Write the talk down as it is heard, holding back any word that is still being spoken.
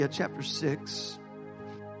Chapter 6.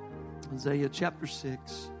 Isaiah chapter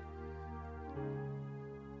 6.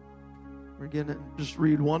 We're going to just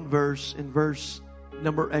read one verse in verse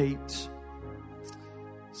number 8. It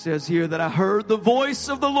says here that I heard the voice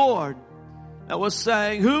of the Lord that was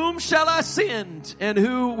saying, whom shall I send and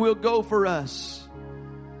who will go for us?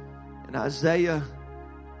 And Isaiah,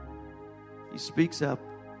 he speaks up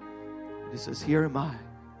and he says, here am I.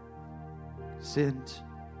 Send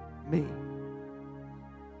me.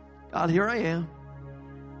 God, here I am.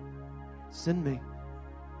 Send me.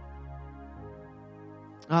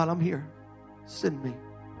 God, I'm here. Send me.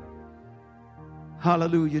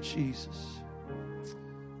 Hallelujah, Jesus.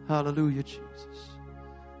 Hallelujah, Jesus.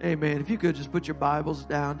 Amen. If you could just put your Bibles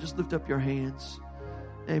down, just lift up your hands.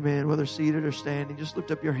 Amen. Whether seated or standing, just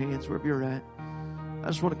lift up your hands wherever you're at. I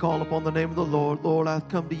just want to call upon the name of the Lord. Lord, I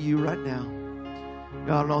come to you right now.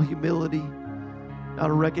 God, in all humility,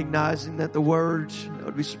 God, recognizing that the words that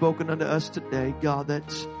would be spoken unto us today, God,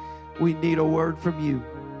 that we need a word from you.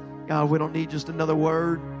 God, we don't need just another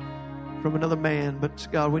word from another man, but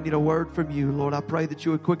God, we need a word from you. Lord, I pray that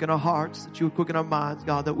you would quicken our hearts, that you would quicken our minds,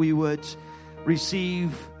 God, that we would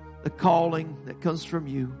receive the calling that comes from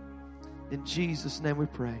you. In Jesus' name we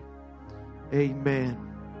pray. Amen.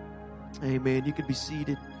 Amen. You can be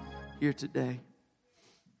seated here today.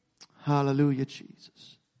 Hallelujah,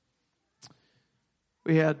 Jesus.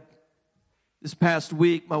 We had this past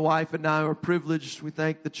week, my wife and I were privileged. We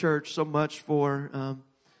thank the church so much for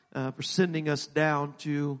sending us down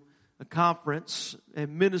to a conference, a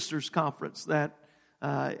ministers' conference that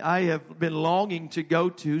I have been longing to go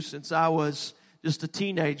to since I was just a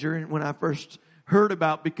teenager and when I first heard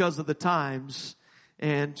about Because of the Times.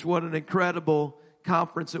 And what an incredible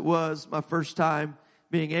conference it was, my first time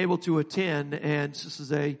being able to attend. And this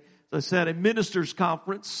is as I said, a ministers'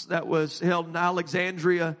 conference that was held in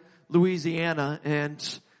Alexandria, Louisiana.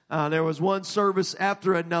 And there was one service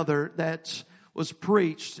after another that was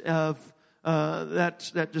preached of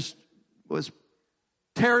that just was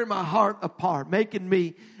tearing my heart apart, making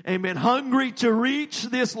me, amen, hungry to reach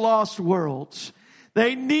this lost world.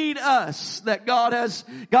 They need us, that God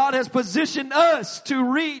has positioned us to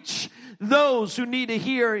reach those who need to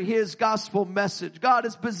hear His gospel message. God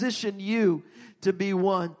has positioned you to be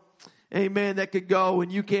one, amen, that could go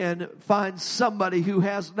and you can find somebody who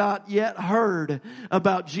has not yet heard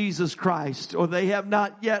about Jesus Christ, or they have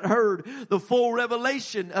not yet heard the full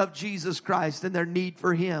revelation of Jesus Christ and their need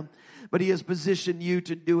for Him. But He has positioned you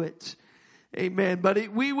to do it. Amen. But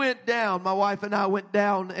we went down, my wife and I went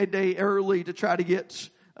down a day early to try to get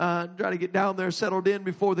down there, settled in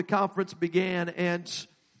before the conference began. And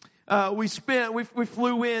we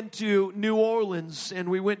flew into New Orleans, and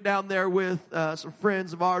we went down there with some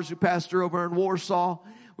friends of ours who pastor over in Warsaw.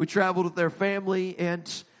 We traveled with their family,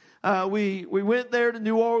 and we went there to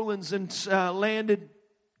New Orleans and landed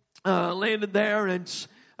there. And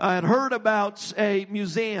I had heard about a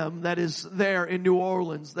museum that is there in New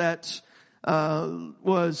Orleans that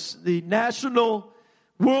was the National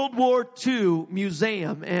World War II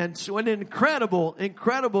Museum. And so an incredible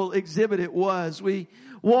exhibit it was. We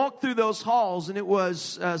walked through those halls, and it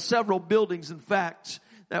was several buildings, in fact,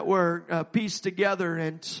 that were pieced together.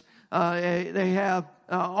 And they have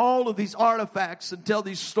all of these artifacts and tell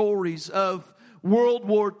these stories of World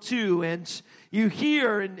War II. And you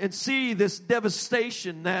hear and see this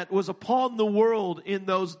devastation that was upon the world in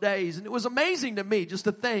those days. And it was amazing to me just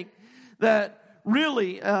to think that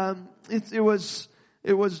really it was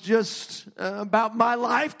just about my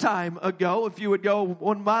lifetime ago, if you would go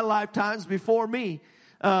one of my lifetimes before me,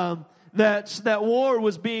 that war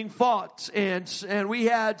was being fought. And we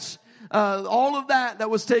had all of that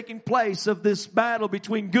was taking place, of this battle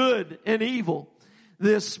between good and evil,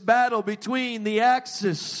 this battle between the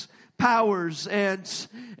Axis powers and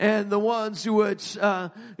the ones who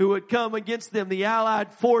would come against them, the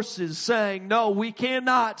Allied forces, saying, no, we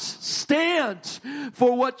cannot stand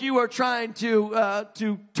for what you are trying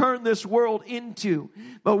to turn this world into,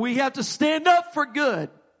 but we have to stand up for good.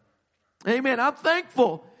 Amen. I'm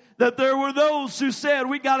thankful that there were those who said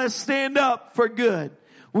we got to stand up for good.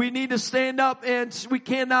 We need to stand up, and we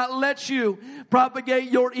cannot let you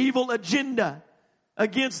propagate your evil agenda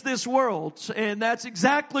against this world. And that's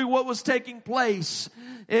exactly what was taking place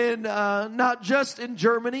in not just in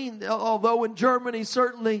Germany, although in Germany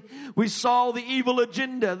certainly we saw the evil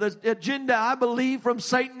agenda, the agenda, I believe, from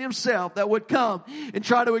Satan himself, that would come and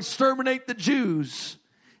try to exterminate the Jews,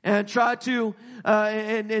 and try to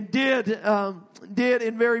and did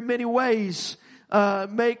in very many ways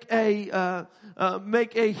make a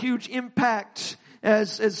huge impact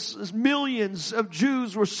as millions of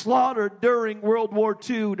Jews were slaughtered during World War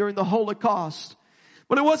II, during the Holocaust.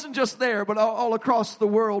 But it wasn't just there, but all across the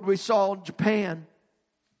world. We saw in Japan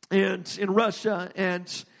and in Russia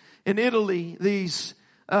and in Italy, those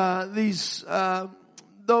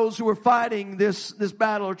who were fighting this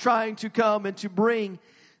battle are trying to come and to bring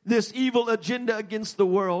this evil agenda against the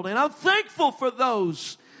world. And I'm thankful for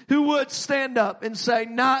those who would stand up and say,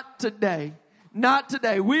 not today, not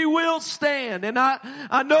today. We will stand. And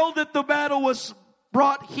I know that the battle was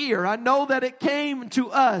brought here. I know that it came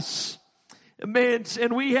to us.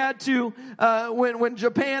 And we had to, when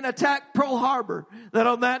Japan attacked Pearl Harbor, that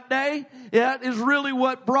on that day, that is really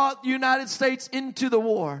what brought the United States into the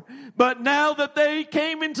war. But now that they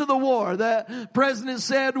came into the war, the president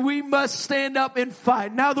said, we must stand up and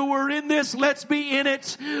fight. Now that we're in this, let's be in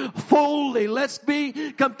it fully. Let's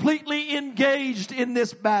be completely engaged in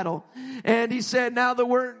this battle. And he said, now that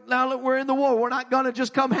we're in the war, we're not going to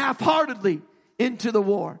just come half-heartedly into the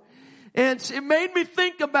war. And it made me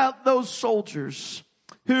think about those soldiers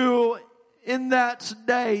who in that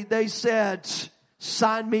day they said,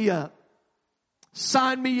 sign me up.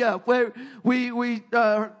 Sign me up. We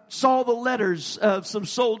saw the letters of some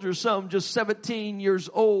soldiers, some just 17 years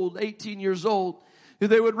old, 18 years old, who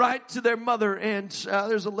they would write to their mother. And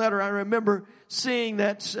there's a letter I remember seeing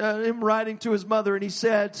that him writing to his mother, and he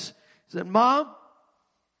said, Mom,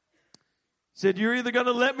 said, you're either going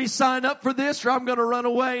to let me sign up for this or I'm going to run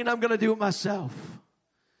away and I'm going to do it myself.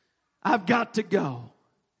 I've got to go.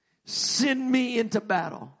 Send me into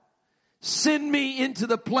battle. Send me into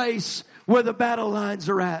the place where the battle lines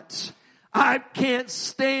are at. I can't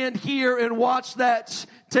stand here and watch that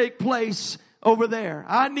take place over there.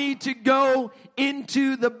 I need to go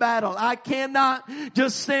into the battle. I cannot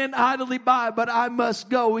just stand idly by, but I must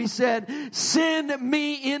go. He said, send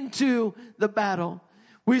me into the battle.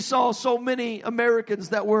 We saw so many Americans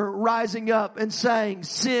that were rising up and saying,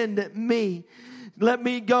 send me. Let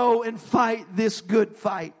me go and fight this good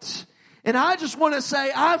fight. And I just want to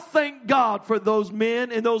say, I thank God for those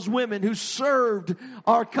men and those women who served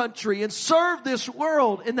our country and served this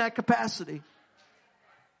world in that capacity.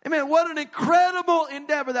 Amen. What an incredible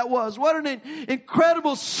endeavor that was. What an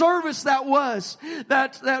incredible service that was.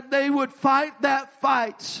 That they would fight that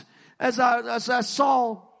fight. As I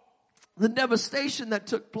saw the devastation that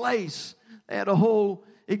took place. They had a whole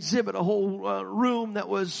exhibit, a whole room that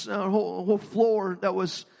was, a whole floor that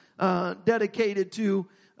was dedicated to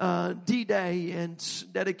D-Day and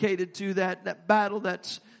dedicated to that battle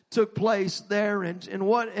that took place there. And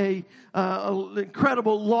what a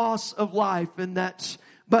incredible loss of life in that.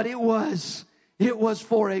 But it was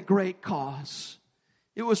for a great cause.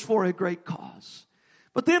 It was for a great cause.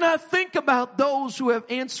 But then I think about those who have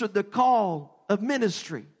answered the call of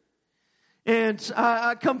ministry. And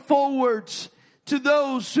I come forward to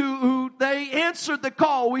those who they answered the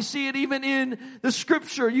call. We see it even in the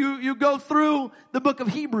scripture. You go through the book of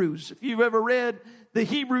Hebrews. If you've ever read the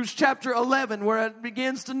Hebrews chapter 11, where it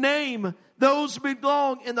begins to name those who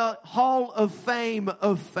belong in the hall of fame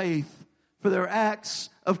of faith for their acts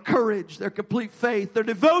of courage, their complete faith, their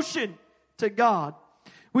devotion to God.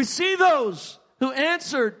 We see those who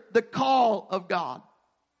answered the call of God.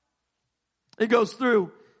 It goes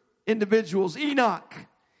through individuals. Enoch,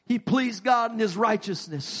 he pleased God in his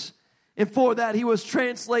righteousness. And for that, he was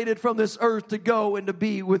translated from this earth to go and to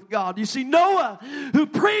be with God. You see, Noah, who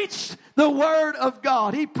preached the word of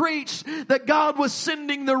God. He preached that God was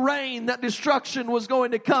sending the rain, that destruction was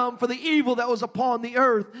going to come for the evil that was upon the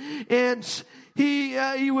earth. And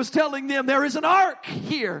he was telling them, there is an ark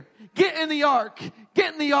here. Get in the ark.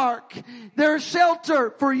 Get in the ark. There is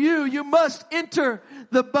shelter for you. You must enter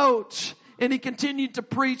the boat. And he continued to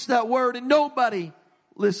preach that word, and nobody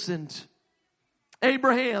listened.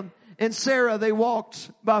 Abraham and Sarah, they walked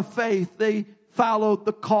by faith. They followed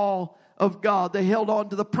the call of God. They held on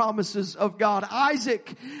to the promises of God.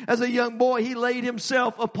 Isaac, as a young boy, he laid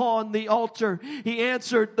himself upon the altar. He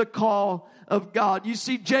answered the call of God. You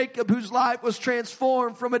see Jacob, whose life was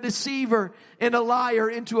transformed from a deceiver and a liar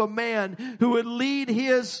into a man who would lead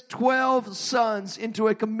his 12 sons into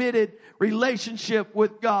a committed relationship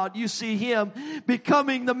with God. You see him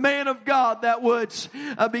becoming the man of God that would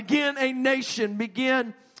begin a nation,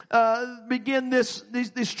 begin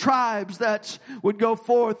these tribes that would go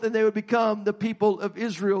forth, and they would become the people of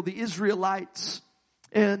Israel, the Israelites,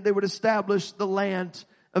 and they would establish the land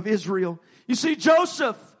of Israel. You see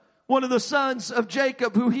Joseph, one of the sons of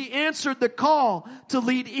Jacob, who he answered the call to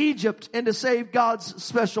lead Egypt and to save God's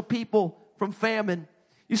special people from famine.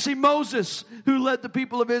 You see, Moses, who led the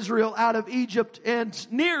people of Israel out of Egypt and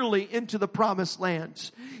nearly into the promised land.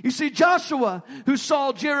 You see, Joshua, who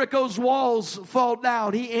saw Jericho's walls fall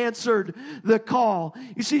down, he answered the call.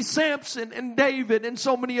 You see, Samson and David and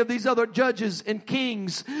so many of these other judges and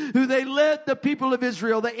kings, who they led the people of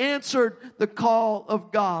Israel, they answered the call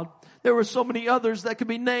of God. There were so many others that could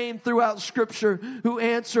be named throughout Scripture who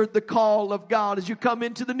answered the call of God. As you come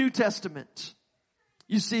into the New Testament,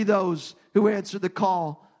 you see those who answered the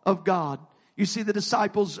call of God. You see the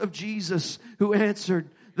disciples of Jesus who answered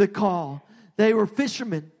the call. They were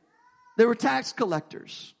fishermen. They were tax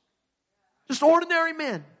collectors. Just ordinary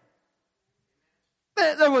men.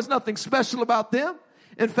 There was nothing special about them.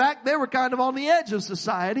 In fact, they were kind of on the edge of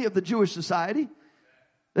society, of the Jewish society.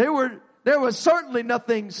 There was certainly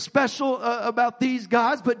nothing special about these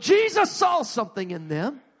guys, but Jesus saw something in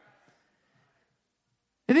them.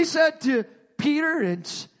 And he said to Peter and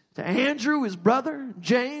to Andrew, his brother,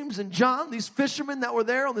 James and John, these fishermen that were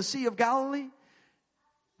there on the Sea of Galilee.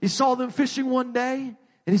 He saw them fishing one day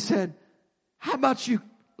and he said, how about you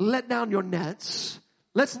let down your nets?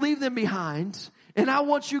 Let's leave them behind. And I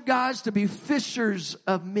want you guys to be fishers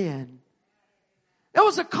of men. That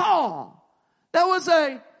was a call. That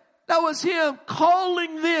was him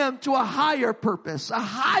calling them to a higher purpose, a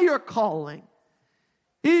higher calling.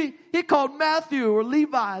 He called Matthew or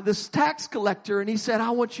Levi, this tax collector, and he said,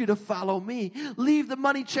 I want you to follow me. Leave the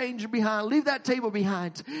money changer behind. Leave that table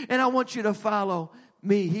behind. And I want you to follow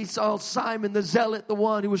me. He saw Simon the zealot, the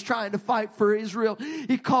one who was trying to fight for Israel.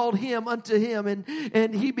 He called him unto him,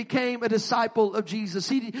 and he became a disciple of Jesus.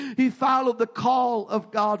 He followed the call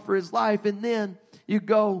of God for his life. And then you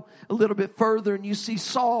go a little bit further and you see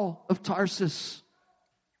Saul of Tarsus.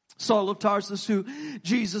 Saul of Tarsus, who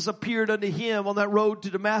Jesus appeared unto him on that road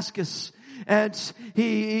to Damascus. And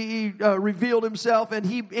he revealed himself and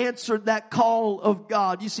he answered that call of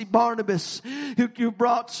God. You see Barnabas, who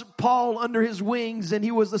brought Paul under his wings, and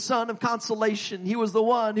he was the son of consolation. He was the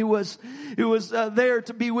one who was there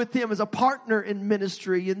to be with him as a partner in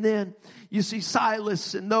ministry. And then you see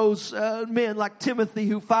Silas and those men like Timothy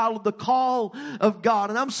who followed the call of God.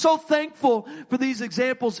 And I'm so thankful for these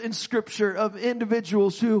examples in Scripture of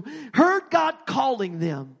individuals who heard God calling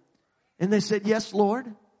them. And they said, yes,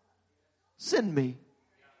 Lord, send me.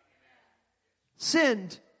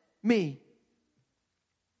 Send me.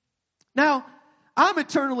 Now, I'm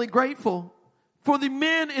eternally grateful for the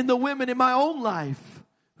men and the women in my own life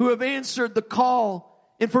who have answered the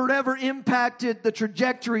call and forever impacted the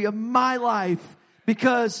trajectory of my life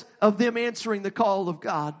because of them answering the call of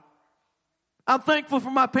God. I'm thankful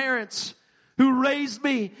for my parents who raised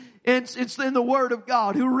me, and it's in the Word of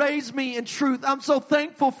God, who raised me in truth. I'm so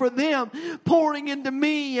thankful for them pouring into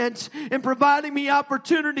me and providing me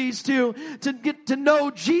opportunities to get to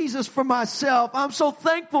know Jesus for myself. I'm so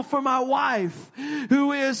thankful for my wife,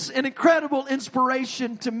 who is an incredible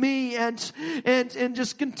inspiration to me and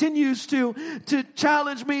just continues to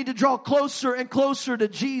challenge me to draw closer and closer to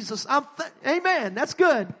Jesus. Amen. That's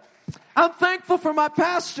good. I'm thankful for my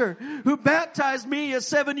pastor who baptized me at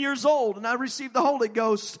 7 years old, and I received the Holy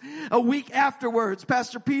Ghost a week afterwards.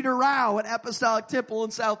 Pastor Peter Rao at Apostolic Temple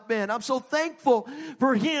in South Bend. I'm so thankful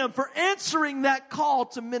for him for answering that call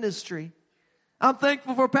to ministry. I'm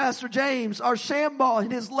thankful for Pastor James, our Shamball,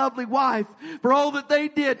 and his lovely wife for all that they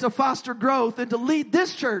did to foster growth and to lead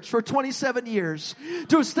this church for 27 years.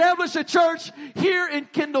 To establish a church here in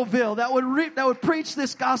Kendallville that would preach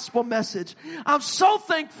this gospel message. I'm so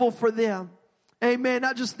thankful for them. Amen.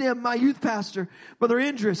 Not just them, my youth pastor, Brother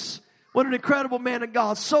Indris. What an incredible man of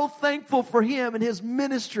God. So thankful for him and his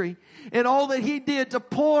ministry and all that he did to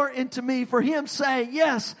pour into me. For him saying,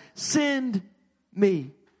 yes, send me.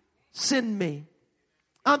 Send me.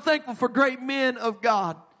 I'm thankful for great men of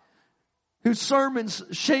God whose sermons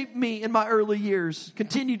shaped me in my early years,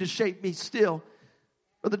 continue to shape me still.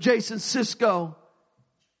 Brother Jason Sisko.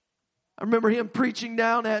 I remember him preaching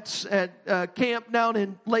down at camp down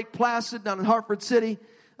in Lake Placid, down in Hartford City,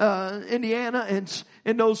 Indiana,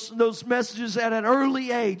 and those messages at an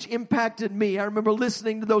early age impacted me. I remember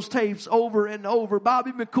listening to those tapes over and over.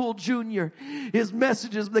 Bobby McCool Jr., his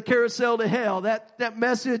messages, The Carousel to Hell, that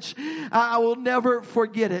message, I will never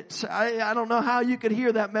forget it. I don't know how you could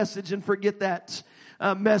hear that message and forget that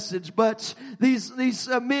message, but these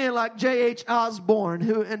men like J.H. Osborne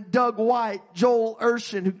and Doug White, Joel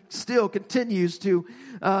Urshan, who still continues to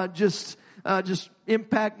just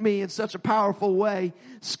impact me in such a powerful way.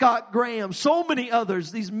 Scott Graham, so many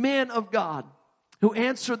others, these men of God who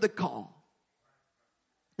answered the call.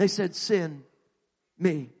 They said, send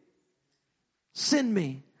me. Send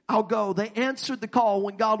me. I'll go. They answered the call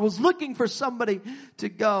when God was looking for somebody to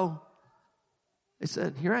go. They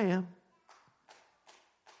said, here I am.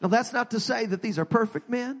 Now that's not to say that these are perfect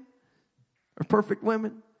men or perfect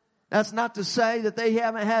women. That's not to say that they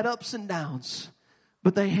haven't had ups and downs.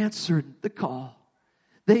 But they answered the call.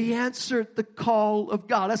 They answered the call of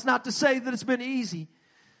God. That's not to say that it's been easy.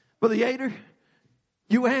 Brother Yater,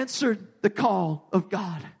 you answered the call of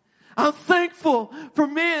God. I'm thankful for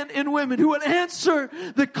men and women who would answer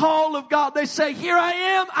the call of God. They say, here I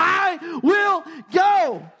am, I will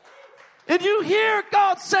go. And you hear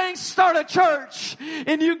God saying, start a church.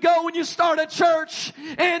 And you go and you start a church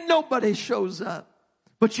and nobody shows up.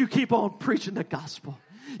 But you keep on preaching the gospel.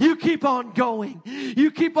 You keep on going.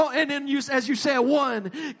 You keep on, and then as you said,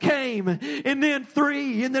 1 came, and then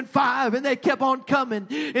 3, and then 5, and they kept on coming.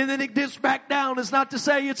 And then it dips back down. It's not to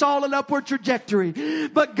say it's all an upward trajectory.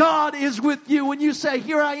 But God is with you when you say,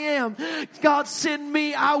 here I am. God send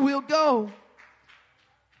me, I will go.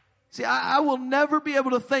 See, I will never be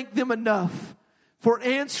able to thank them enough for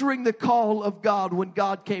answering the call of God when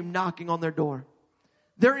God came knocking on their door.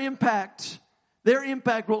 Their impact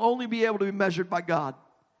will only be able to be measured by God.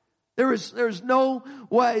 There's no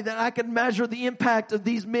way that I can measure the impact of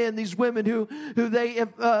these men, these women who they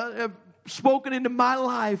have spoken into my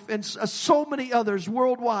life and so many others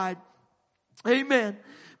worldwide. Amen.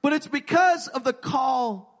 But it's because of the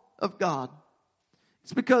call of God.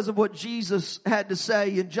 It's because of what Jesus had to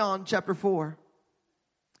say in John chapter 4.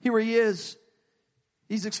 Here he is.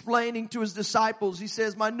 He's explaining to his disciples. He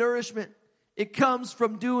says, my nourishment, it comes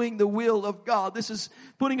from doing the will of God. This is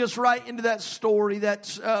putting us right into that story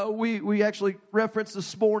that we actually referenced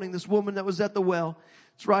this morning, this woman that was at the well.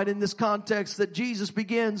 It's right in this context that Jesus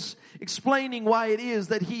begins explaining why it is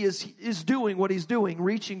that he is doing what he's doing,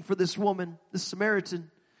 reaching for this woman, this Samaritan.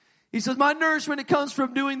 He says, my nourishment, it comes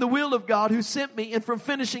from doing the will of God who sent me and from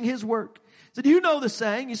finishing his work. He said, you know the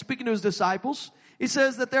saying, he's speaking to his disciples. He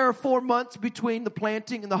says that there are 4 months between the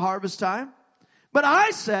planting and the harvest time. But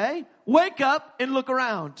I say, wake up and look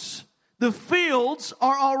around. The fields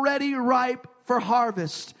are already ripe for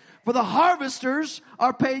harvest. For the harvesters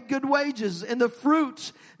are paid good wages, and the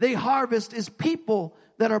fruit they harvest is people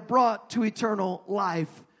that are brought to eternal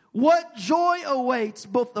life. What joy awaits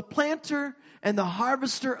both the planter and the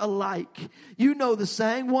harvester alike. You know the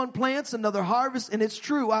saying, one plants, another harvests, and it's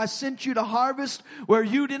true. I sent you to harvest where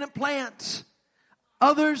you didn't plant.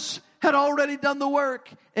 Others had already done the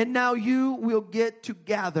work, and now you will get to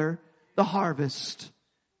gather the harvest.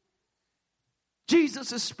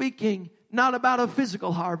 Jesus is speaking not about a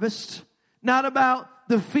physical harvest, not about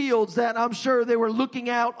the fields that I'm sure they were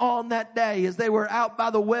looking out on that day as they were out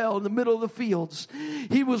by the well in the middle of the fields.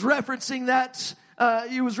 He was referencing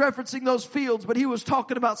those fields, but he was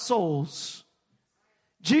talking about souls.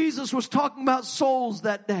 Jesus was talking about souls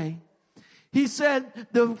that day. He said,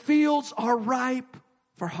 the fields are ripe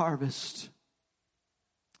for harvest.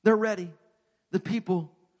 They're ready. The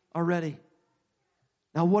people are ready.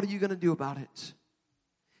 Now, what are you going to do about it?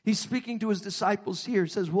 He's speaking to his disciples here. He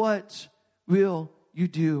says, what will you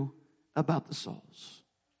do about the souls?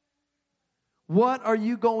 What are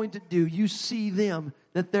you going to do? You see them,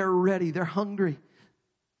 that they're ready. They're hungry.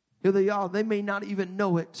 Here they are. They may not even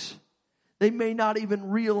know it. They may not even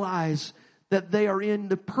realize that they are in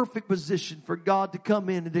the perfect position for God to come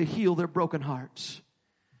in and to heal their broken hearts.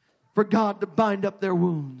 For God to bind up their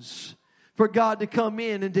wounds. For God to come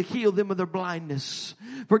in and to heal them of their blindness.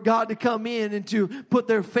 For God to come in and to put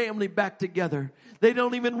their family back together. They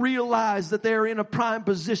don't even realize that they're in a prime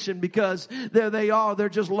position because there they are. They're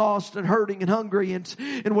just lost and hurting and hungry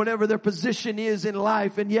and whatever their position is in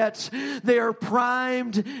life. And yet they are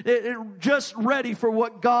primed, just ready for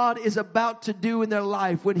what God is about to do in their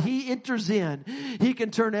life. When He enters in, He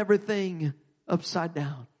can turn everything upside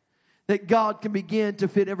down. That God can begin to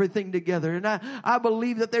fit everything together. And I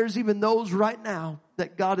believe that there's even those right now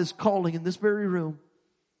that God is calling in this very room.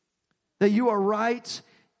 That you are right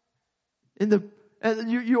in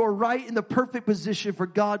the perfect position for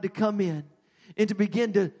God to come in and to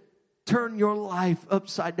begin to turn your life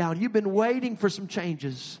upside down. You've been waiting for some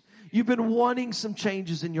changes. You've been wanting some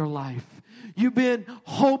changes in your life. You've been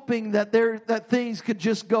hoping that things could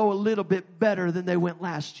just go a little bit better than they went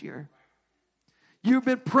last year. You've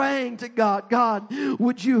been praying to God, God,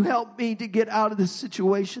 would you help me to get out of this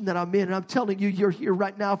situation that I'm in? And I'm telling you, you're here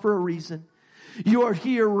right now for a reason. You are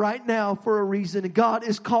here right now for a reason. And God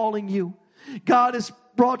is calling you. God has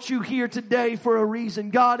brought you here today for a reason.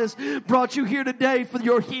 God has brought you here today for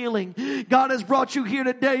your healing. God has brought you here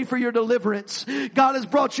today for your deliverance. God has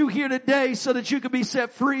brought you here today so that you can be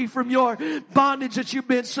set free from your bondage that you've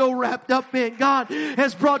been so wrapped up in. God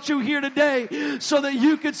has brought you here today so that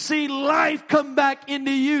you could see life come back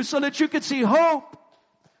into you, so that you could see hope,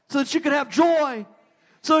 so that you could have joy,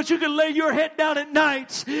 so that you can lay your head down at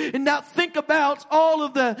night and not think about all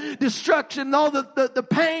of the destruction, all the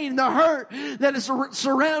pain, the hurt that is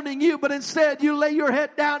surrounding you, but instead you lay your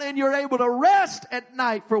head down and you're able to rest at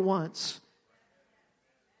night for once.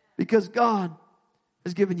 Because God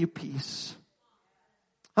has given you peace.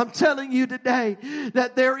 I'm telling you today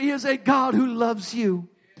that there is a God who loves you.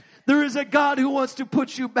 There is a God who wants to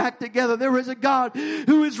put you back together. There is a God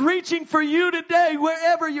who is reaching for you today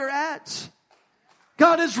wherever you're at.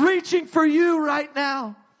 God is reaching for you right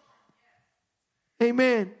now.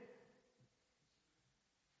 Amen.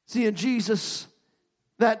 See, in Jesus,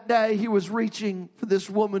 that day, he was reaching for this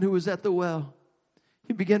woman who was at the well.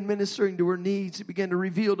 He began ministering to her needs. He began to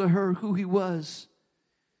reveal to her who he was.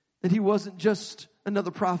 That he wasn't just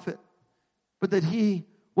another prophet, but that he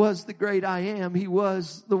was the great I am. He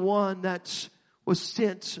was the one that was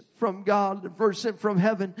sent from God, first sent from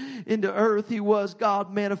heaven into earth. He was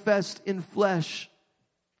God manifest in flesh.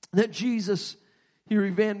 That Jesus, he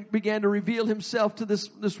began to reveal himself to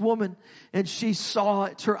this woman, and she saw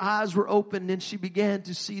it. Her eyes were open, and she began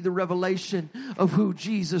to see the revelation of who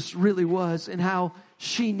Jesus really was and how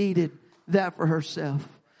she needed that for herself.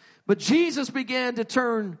 But Jesus began to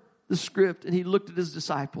turn the script, and he looked at his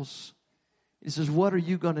disciples. He says, what are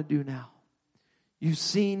you going to do now? You've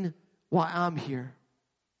seen why I'm here.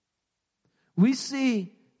 We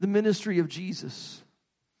see the ministry of Jesus.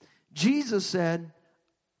 Jesus said,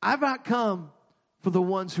 I've not come for the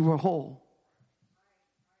ones who are whole.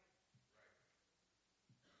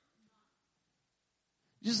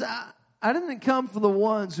 Just I didn't come for the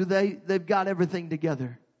ones who they've got everything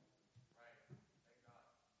together.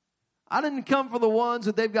 I didn't come for the ones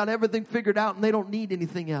that they've got everything figured out and they don't need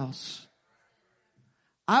anything else.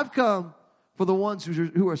 I've come for the ones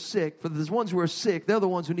who are sick. For the ones who are sick, they're the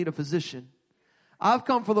ones who need a physician. I've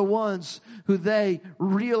come for the ones who they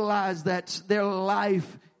realize that their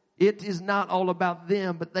life, it is not all about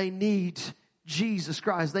them, but they need Jesus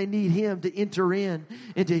Christ. They need him to enter in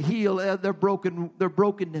and to heal their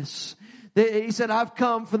brokenness. He said, I've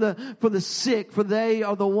come for the sick, for they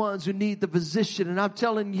are the ones who need the physician. And I'm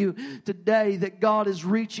telling you today that God is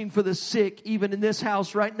reaching for the sick, even in this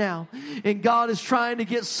house right now. And God is trying to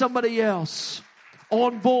get somebody else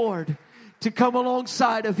on board to come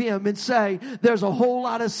alongside of him and say, there's a whole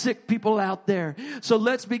lot of sick people out there. So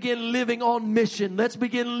let's begin living on mission. Let's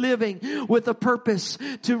begin living with a purpose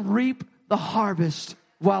to reap the harvest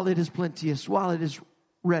while it is plenteous, while it is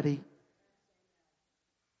ready.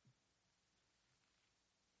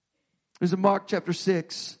 There's in Mark chapter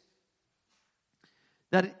 6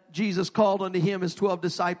 that Jesus called unto him his 12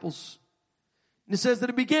 disciples. And it says that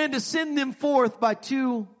he began to send them forth by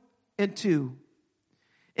 2 and 2.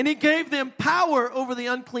 And he gave them power over the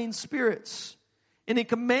unclean spirits. And he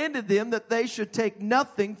commanded them that they should take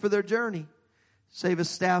nothing for their journey, save a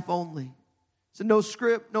staff only. So no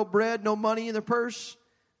scrip, no bread, no money in their purse.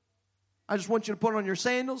 I just want you to put on your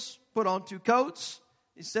sandals, put on 2 coats.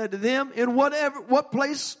 He said to them, in what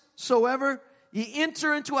place soever ye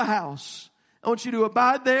enter into a house, I want you to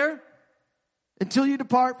abide there until you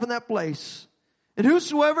depart from that place. And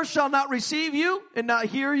whosoever shall not receive you and not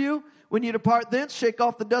hear you, when you depart thence, shake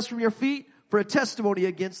off the dust from your feet for a testimony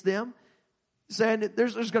against them. Saying that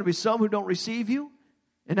there's going to be some who don't receive you,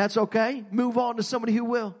 and that's okay. Move on to somebody who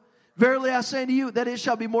will. Verily I say to you that it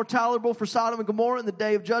shall be more tolerable for Sodom and Gomorrah in the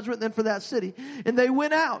day of judgment than for that city. And they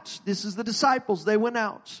went out. This is the disciples. They went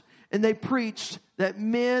out and they preached that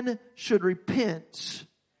men should repent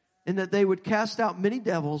and that they would cast out many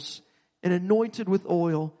devils and anointed with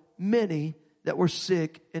oil many that were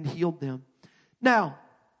sick and healed them. Now,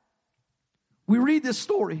 we read this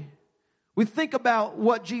story. We think about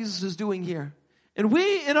what Jesus is doing here. And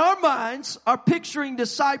we, in our minds, are picturing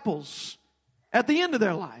disciples at the end of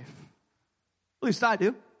their life. At least I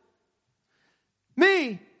do.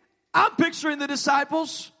 I'm picturing the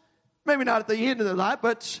disciples, maybe not at the end of their life,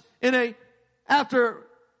 but after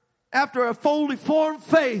a fully formed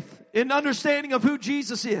faith in understanding of who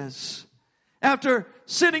Jesus is. After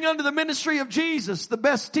sitting under the ministry of Jesus, the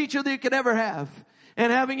best teacher that you could ever have,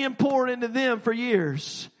 and having him pour into them for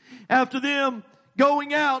years. After them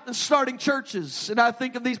going out and starting churches. And I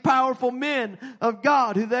think of these powerful men of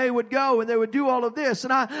God who they would go and they would do all of this.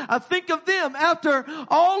 And I think of them after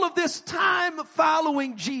all of this time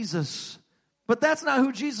following Jesus. But that's not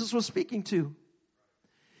who Jesus was speaking to.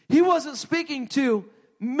 He wasn't speaking to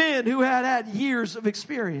men who had years of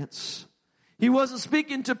experience. He wasn't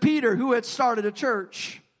speaking to Peter, who had started a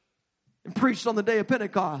church and preached on the day of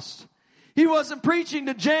Pentecost. He wasn't preaching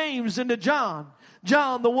to James and to John,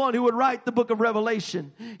 the one who would write the book of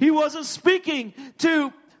Revelation. He wasn't speaking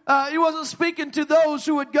to he wasn't speaking to those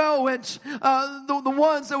who would go and the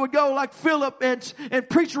ones that would go like Philip and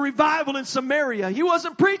preach a revival in Samaria. He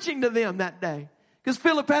wasn't preaching to them that day because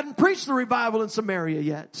Philip hadn't preached the revival in Samaria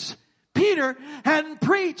yet. Peter hadn't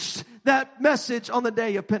preached that message on the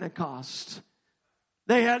day of Pentecost.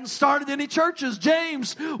 They hadn't started any churches.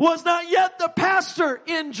 James was not yet the pastor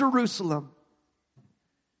in Jerusalem.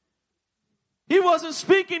 He wasn't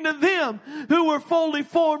speaking to them who were fully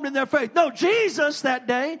formed in their faith. No, Jesus that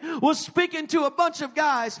day was speaking to a bunch of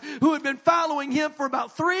guys who had been following him for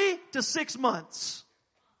about 3 to 6 months.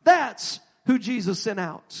 That's who Jesus sent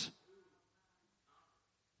out.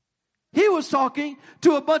 He was talking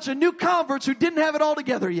to a bunch of new converts who didn't have it all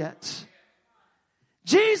together yet.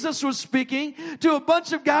 Jesus was speaking to a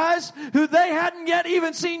bunch of guys who they hadn't yet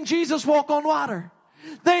even seen Jesus walk on water.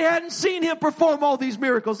 They hadn't seen him perform all these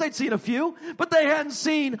miracles. They'd seen a few, but they hadn't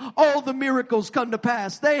seen all the miracles come to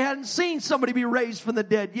pass. They hadn't seen somebody be raised from the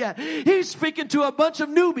dead yet. He's speaking to a bunch of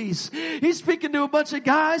newbies. He's speaking to a bunch of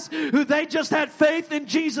guys who they just had faith in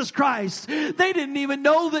Jesus Christ. They didn't even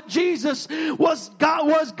know that Jesus was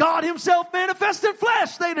God himself manifest in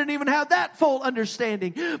flesh. They didn't even have that full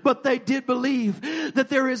understanding, but they did believe that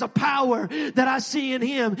there is a power that I see in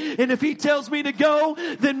him. And if he tells me to go,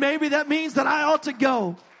 then maybe that means that I ought to go.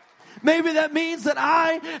 Maybe that means that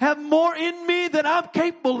I have more in me than I'm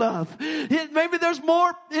capable of. Maybe there's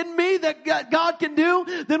more in me that God can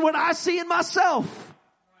do than what I see in myself.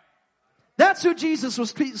 That's who Jesus was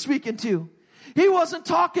speaking to. He wasn't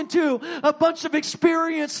talking to a bunch of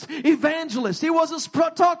experienced evangelists. He wasn't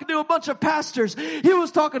talking to a bunch of pastors. He was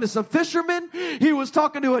talking to some fishermen. He was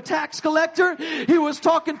talking to a tax collector. He was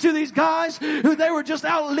talking to these guys who they were just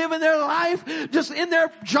out living their life, just in their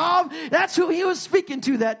job. That's who he was speaking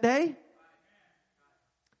to that day.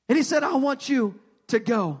 And he said, I want you to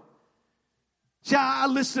go. See, I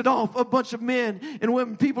listed off a bunch of men and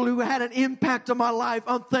women, people who had an impact on my life.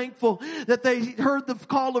 I'm thankful that they heard the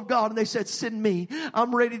call of God and they said, send me.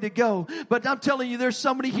 I'm ready to go. But I'm telling you, there's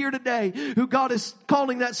somebody here today who God is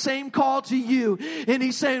calling that same call to you. And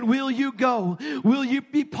he's saying, will you go? Will you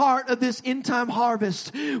be part of this end time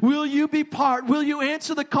harvest? Will you be part? Will you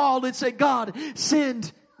answer the call and say, God,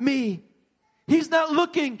 send me? He's not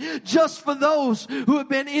looking just for those who have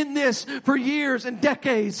been in this for years and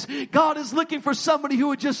decades. God is looking for somebody who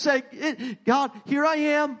would just say, God, here I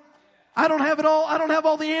am. I don't have it all. I don't have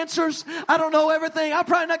all the answers. I don't know everything. I'm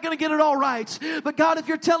probably not going to get it all right. But God, if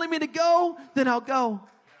you're telling me to go, then I'll go.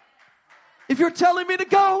 If you're telling me to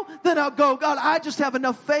go, then I'll go. God, I just have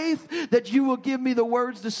enough faith that you will give me the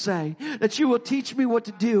words to say, that you will teach me what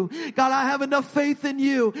to do. God, I have enough faith in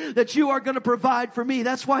you that you are going to provide for me.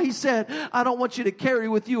 That's why he said, I don't want you to carry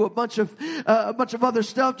with you a bunch of other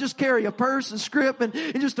stuff. Just carry a purse and script and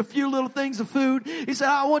just a few little things of food. He said,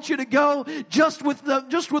 I want you to go just with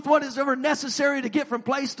what is ever necessary to get from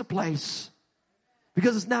place to place.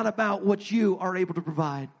 Because it's not about what you are able to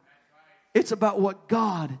provide. It's about what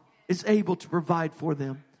God is able to provide for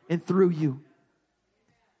them and through you.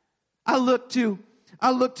 I look to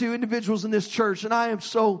individuals in this church, and I am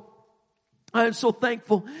so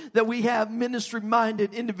thankful that we have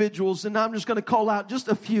ministry-minded individuals, and I'm just going to call out just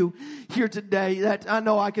a few here today that I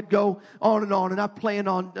know I could go on, and I plan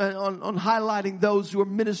on highlighting those who are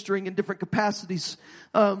ministering in different capacities.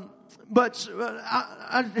 But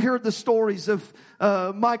I heard the stories of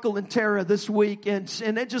Michael and Tara this week, and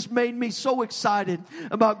it just made me so excited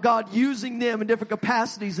about God using them in different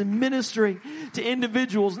capacities and ministering to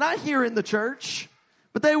individuals, not here in the church,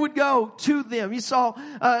 but they would go to them. You saw,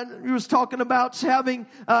 he was talking about having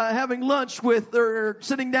lunch with, or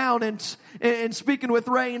sitting down and speaking with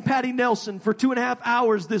Ray and Patty Nelson for 2.5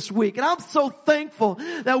 hours this week. And I'm so thankful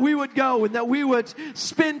that we would go and that we would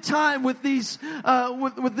spend time with these,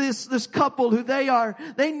 with this couple who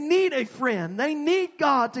they need a friend. They need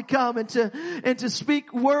God to come and to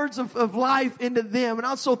speak words of life into them. And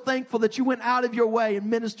I'm so thankful that you went out of your way and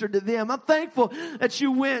ministered to them. I'm thankful that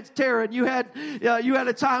you went, Tara, and you had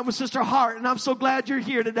a time with Sister Hart, and I'm so glad you're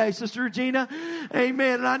here today, Sister Regina.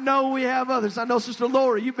 Amen. And I know we have others. I know Sister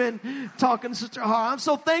Laura, you've been talking to Sister Hart. I'm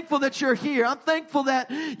so thankful that you're here. I'm thankful that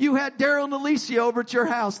you had Daryl and Alicia over at your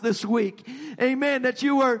house this week. Amen. That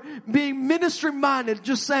you were being ministry minded,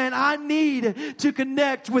 just saying, I need to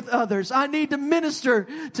connect with others. I need to minister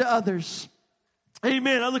to others.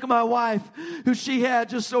 Amen. I look at my wife, who she had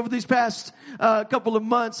just over these past couple of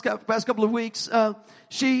months, past couple of weeks.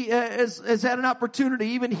 She has had an opportunity,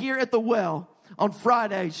 even here at the well, on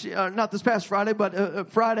Friday. Not this past Friday,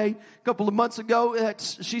 but Friday, a couple of months ago,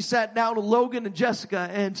 she sat down with Logan and Jessica,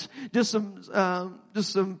 and just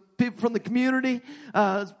some people from the community,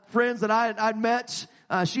 friends that I'd met.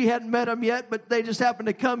 She hadn't met them yet, but they just happened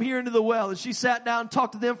to come here into the well. And she sat down and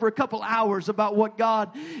talked to them for a couple hours about what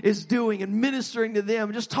God is doing and ministering to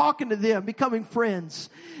them, just talking to them, becoming friends.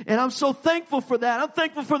 And I'm so thankful for that. I'm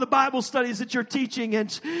thankful for the Bible studies that you're teaching and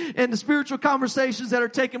the spiritual conversations that are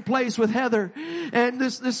taking place with Heather and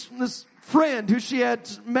this friend who she had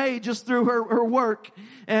made just through her work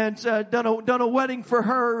and done a wedding for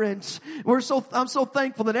her. And I'm so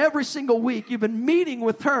thankful that every single week you've been meeting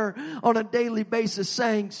with her on a daily basis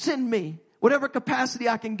saying, send me. Whatever capacity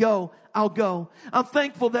I can go, I'll go. I'm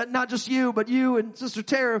thankful that not just you, but you and Sister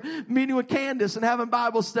Tara meeting with Candace and having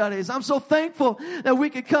Bible studies. I'm so thankful that we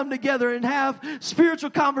could come together and have spiritual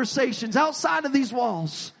conversations outside of these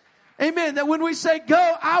walls. Amen. That when we say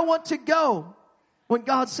go, I want to go. When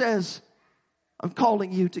God says, I'm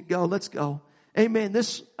calling you to go, let's go. Amen.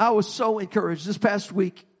 I was so encouraged this past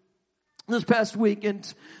week.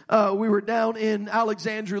 And we were down in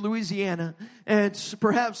Alexandria, Louisiana, and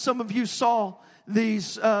perhaps some of you saw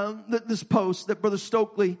this post that Brother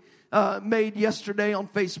Stokely made yesterday on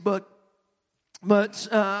Facebook. But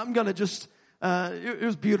I'm gonna just it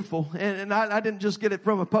was beautiful, and I didn't just get it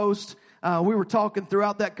from a post. We were talking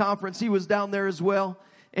throughout that conference. He was down there as well,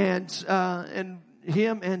 and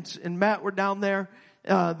him and Matt were down there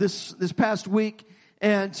this past week.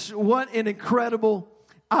 And what an incredible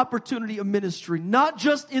opportunity of ministry, not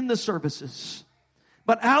just in the services,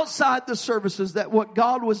 but outside the services, that what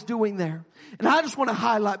God was doing there. And I just want to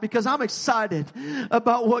highlight, because I'm excited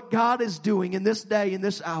about what God is doing in this day, in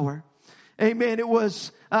this hour. Amen. It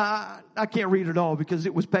was, I can't read it all because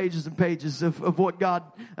it was pages and pages of what God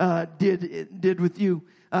did with you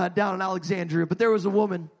down in Alexandria. But there was a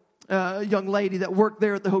woman, a young lady that worked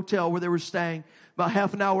there at the hotel where they were staying, about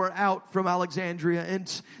half an hour out from Alexandria.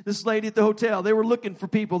 And this lady at the hotel, they were looking for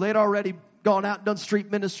people. They'd already gone out and done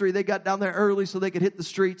street ministry. They got down there early so they could hit the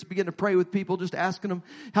streets, begin to pray with people, just asking them,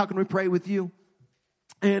 how can we pray with you?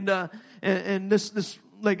 And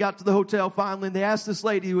they got to the hotel finally, and they asked this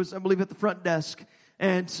lady who was, I believe, at the front desk,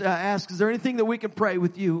 and asked, is there anything that we can pray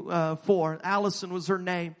with you for? Allison was her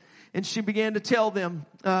name. And she began to tell them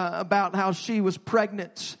about how she was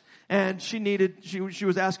pregnant. And she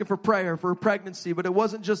was asking for prayer for her pregnancy, but it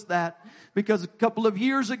wasn't just that, because a couple of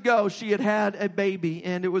years ago she had a baby,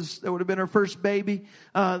 and it would have been her first baby.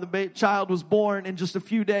 The child was born, and just a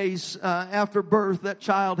few days after birth, that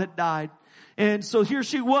child had died. And so here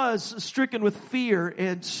she was, stricken with fear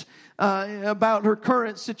and about her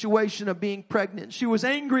current situation of being pregnant. She was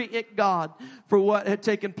angry at God for what had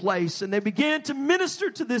taken place, and they began to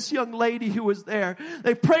minister to this young lady who was there.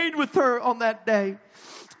 They prayed with her on that day.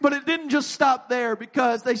 But it didn't just stop there,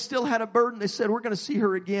 because they still had a burden. They said, we're going to see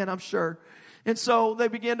her again, I'm sure. And so they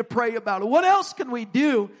began to pray about it. What else can we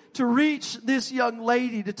do to reach this young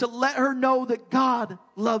lady, to let her know that God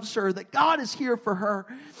loves her, that God is here for her?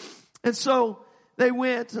 And so they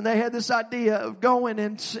went, and they had this idea of going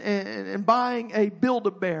and buying a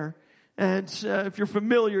Build-A-Bear. And if you're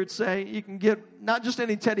familiar, it's you can get not just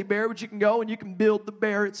any teddy bear, but you can go and you can build the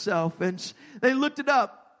bear itself. And they looked it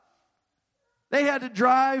up. They had to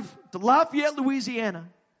drive to Lafayette, Louisiana,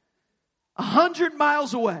 100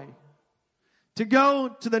 miles away, to go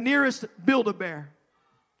to the nearest Build-A-Bear.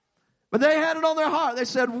 But they had it on their heart. They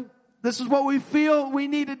said, this is what we feel we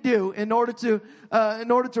need to do in order to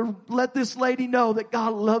let this lady know that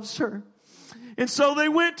God loves her. And so they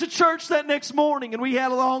went to church that next morning, and we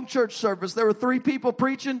had a long church service. There were 3 people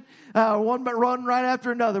preaching, one run right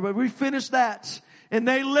after another, but we finished that. And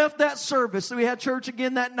they left that service. So we had church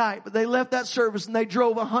again that night, but they left that service and they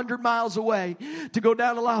drove 100 miles away to go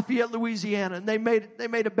down to Lafayette, Louisiana. And they made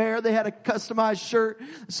a bear. They had a customized shirt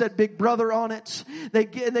that said Big Brother on it. They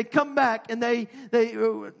come back, and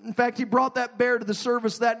in fact, he brought that bear to the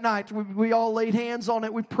service that night. We all laid hands on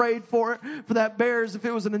it. We prayed for that bear as if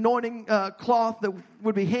it was an anointing cloth that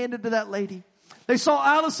would be handed to that lady. They saw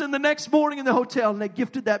Allison the next morning in the hotel, and they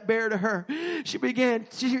gifted that bear to her. She began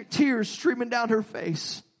tears streaming down her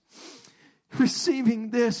face, receiving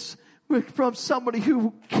this from somebody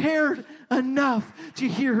who cared enough to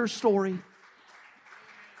hear her story.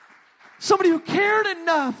 Somebody who cared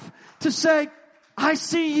enough to say, I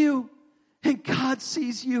see you, and God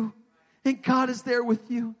sees you, and God is there with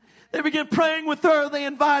you. They began praying with her. They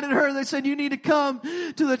invited her. They said, you need to come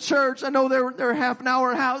to the church. I know they're half an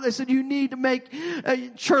hour out. They said, you need to make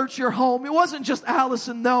church your home. It wasn't just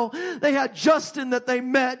Allison, though. They had Justin that they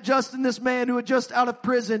met. Justin, this man who had just out of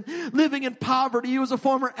prison, living in poverty. He was a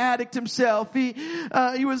former addict himself. He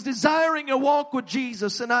was desiring a walk with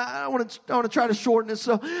Jesus. And I want to try to shorten this,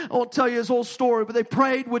 so I won't tell you his whole story. But they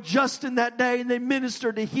prayed with Justin that day, and they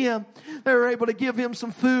ministered to him. They were able to give him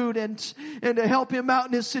some food and to help him out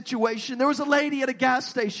in his situation. situation. There was a lady at a gas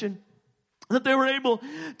station that they were able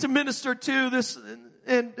to minister to. This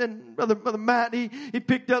and Brother Matt, he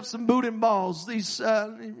picked up some boudin balls.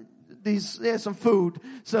 Some food,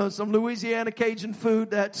 so some Louisiana Cajun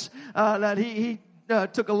food that he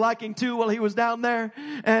took a liking to while he was down there,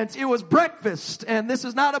 and it was breakfast. And this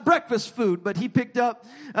is not a breakfast food, but he picked up.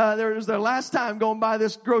 There was their last time going by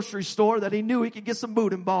this grocery store that he knew he could get some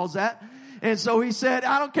boudin balls at. And so he said,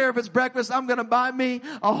 I don't care if it's breakfast, I'm going to buy me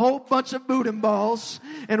a whole bunch of boudin balls,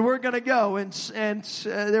 and we're going to go. And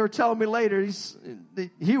they were telling me later,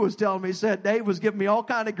 he was telling me, he said, Dave was giving me all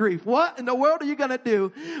kind of grief. What in the world are you going to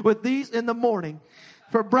do with these in the morning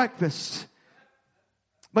for breakfast?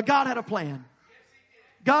 But God had a plan.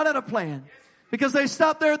 God had a plan. Because they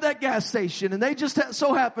stopped there at that gas station, and they just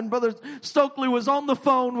so happened, Brother Stokely was on the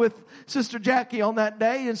phone with Sister Jackie on that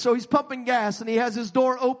day, and so he's pumping gas, and he has his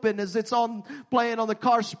door open as it's on playing on the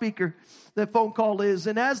car speaker. That phone call is,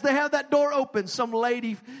 and as they have that door open, some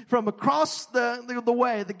lady from across the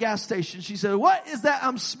way, the gas station, she said, "What is that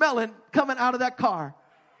I'm smelling coming out of that car?"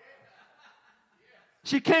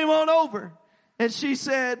 She came on over, and she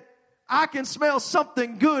said, "I can smell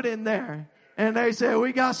something good in there." And they said,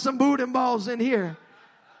 "We got some boudin balls in here."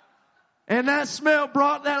 And that smell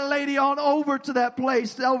brought that lady on over to that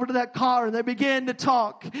place, over to that car, and they began to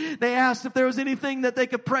talk. They asked if there was anything that they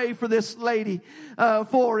could pray for this lady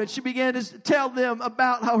for. And she began to tell them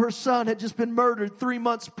about how her son had just been murdered 3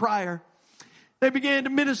 months prior. They began to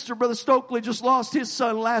minister. Brother Stokely just lost his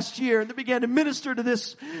son last year. And they began to minister to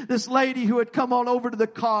this lady who had come on over to the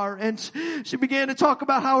car. And she began to talk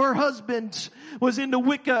about how her husband was into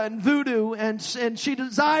Wicca and voodoo. And she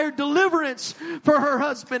desired deliverance for her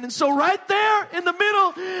husband. And so right there in the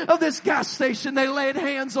middle of this gas station, they laid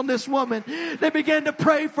hands on this woman. They began to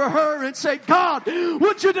pray for her and say, "God,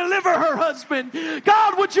 would you deliver her husband?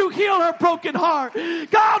 God, would you heal her broken heart?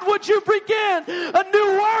 God, would you begin a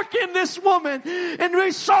new work in this woman?" And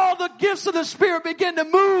we saw the gifts of the Spirit begin to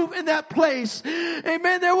move in that place.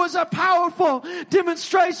 Amen. There was a powerful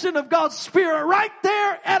demonstration of God's Spirit right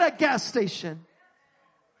there at a gas station.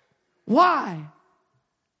 Why?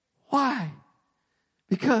 Why?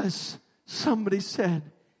 Because somebody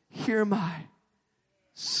said, "Here am I,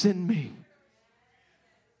 send me."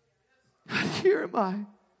 Here am I,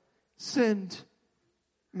 send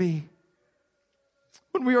me.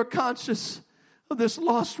 When we are conscious of this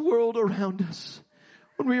lost world around us,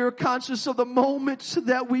 when we are conscious of the moments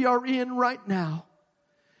that we are in right now,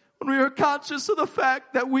 when we are conscious of the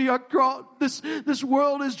fact that this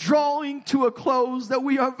world is drawing to a close, that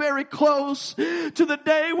we are very close to the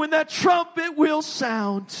day when that trumpet will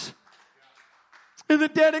sound and the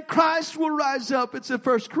dead in Christ will rise up. It's in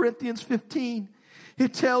 1 Corinthians 15.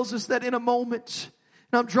 It tells us that in a moment,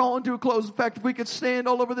 and I'm drawing to a close. In fact, if we could stand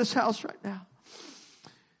all over this house right now.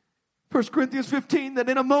 1 Corinthians 15, that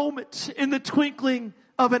in a moment, in the twinkling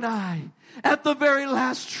of an eye, at the very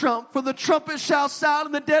last trump, for the trumpet shall sound,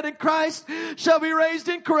 and the dead in Christ shall be raised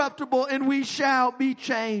incorruptible, and we shall be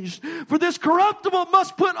changed. For this corruptible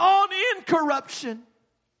must put on incorruption,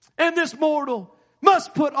 and this mortal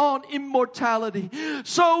must put on immortality.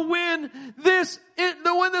 So when this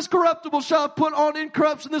corruptible shall put on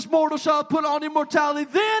incorruption, this mortal shall put on immortality,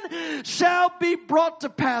 then shall be brought to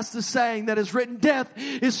pass the saying that is written, "Death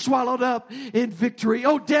is swallowed up in victory."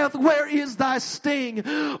 O death, where is thy sting?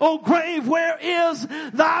 O grave, where is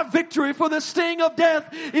thy victory? For the sting of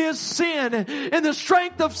death is sin, and the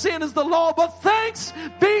strength of sin is the law. But thanks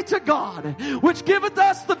be to God, which giveth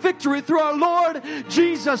us the victory through our Lord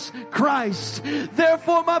Jesus Christ.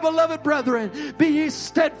 Therefore, my beloved brethren, be ye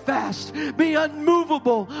steadfast, be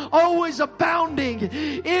unmovable, always abounding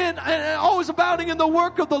in the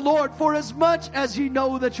work of the Lord, for as much as ye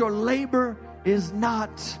know that your labor is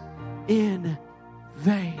not in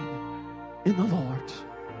vain in the Lord.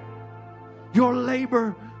 Your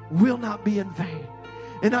labor will not be in vain.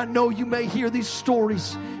 And I know you may hear these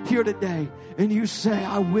stories here today, and you say,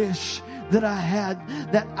 "I wish that I had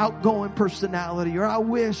that outgoing personality," or "I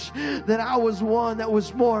wish that I was one that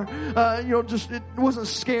was more, it wasn't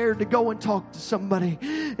scared to go and talk to somebody."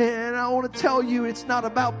 And I want to tell you, it's not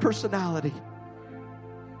about personality.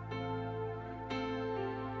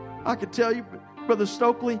 I can tell you, Brother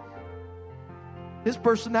Stokely, his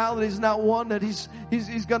personality is not one that he's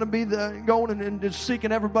going to be going and just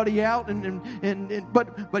seeking everybody out,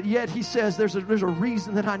 but yet he says there's a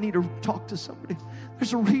reason that I need to talk to somebody.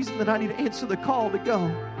 There's a reason that I need to answer the call to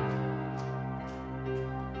go.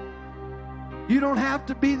 You don't have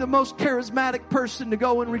to be the most charismatic person to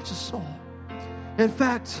go and reach a soul. In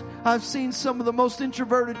fact, I've seen some of the most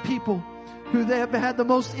introverted people who they have had the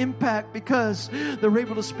most impact because they're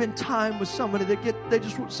able to spend time with somebody. They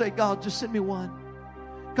just would say, God, just send me one.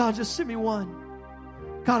 God, just send me one.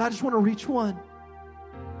 God, I just want to reach one.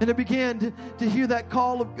 And they began to hear that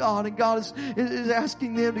call of God, and God is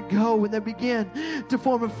asking them to go, and they began to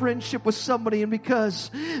form a friendship with somebody, and because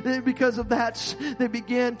of that, they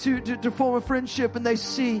began to form a friendship, and they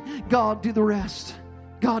see God do the rest.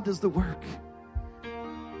 God does the work.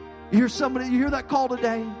 You hear that call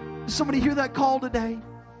today? Does somebody hear that call today?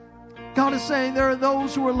 God is saying there are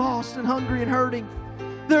those who are lost and hungry and hurting.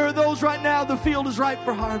 There are those right now, the field is ripe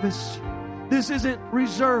for harvest. This isn't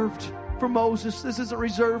reserved for Moses. This isn't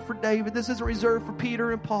reserved for David. This isn't reserved for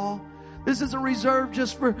Peter and Paul. This isn't reserved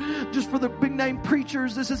just for the big name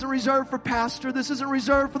preachers. This isn't reserved for pastor. This isn't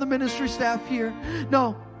reserved for the ministry staff here.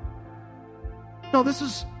 No, this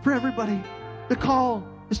is for everybody. The call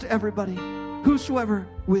is to everybody. Whosoever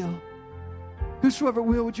will. Whosoever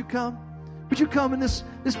will, would you come? Would you come in this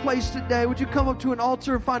place today? Would you come up to an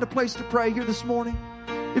altar and find a place to pray here this morning?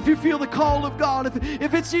 If you feel the call of God,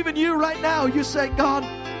 if it's even you right now, you say, God,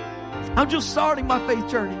 I'm just starting my faith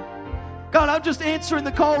journey. God, I'm just answering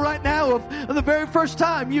the call right now of the very first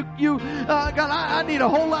time. God, I need a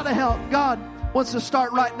whole lot of help. God wants to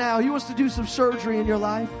start right now. He wants to do some surgery in your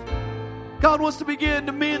life. God wants to begin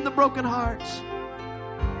to mend the broken hearts.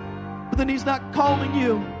 But then He's not calling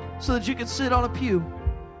you so that you can sit on a pew.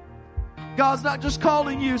 God's not just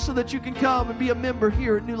calling you so that you can come and be a member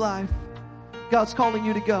here at New Life. God's calling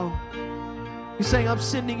you to go. He's saying, I'm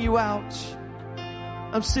sending you out.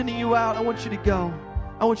 I'm sending you out. I want you to go.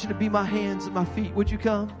 I want you to be my hands and my feet. Would you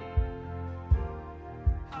come?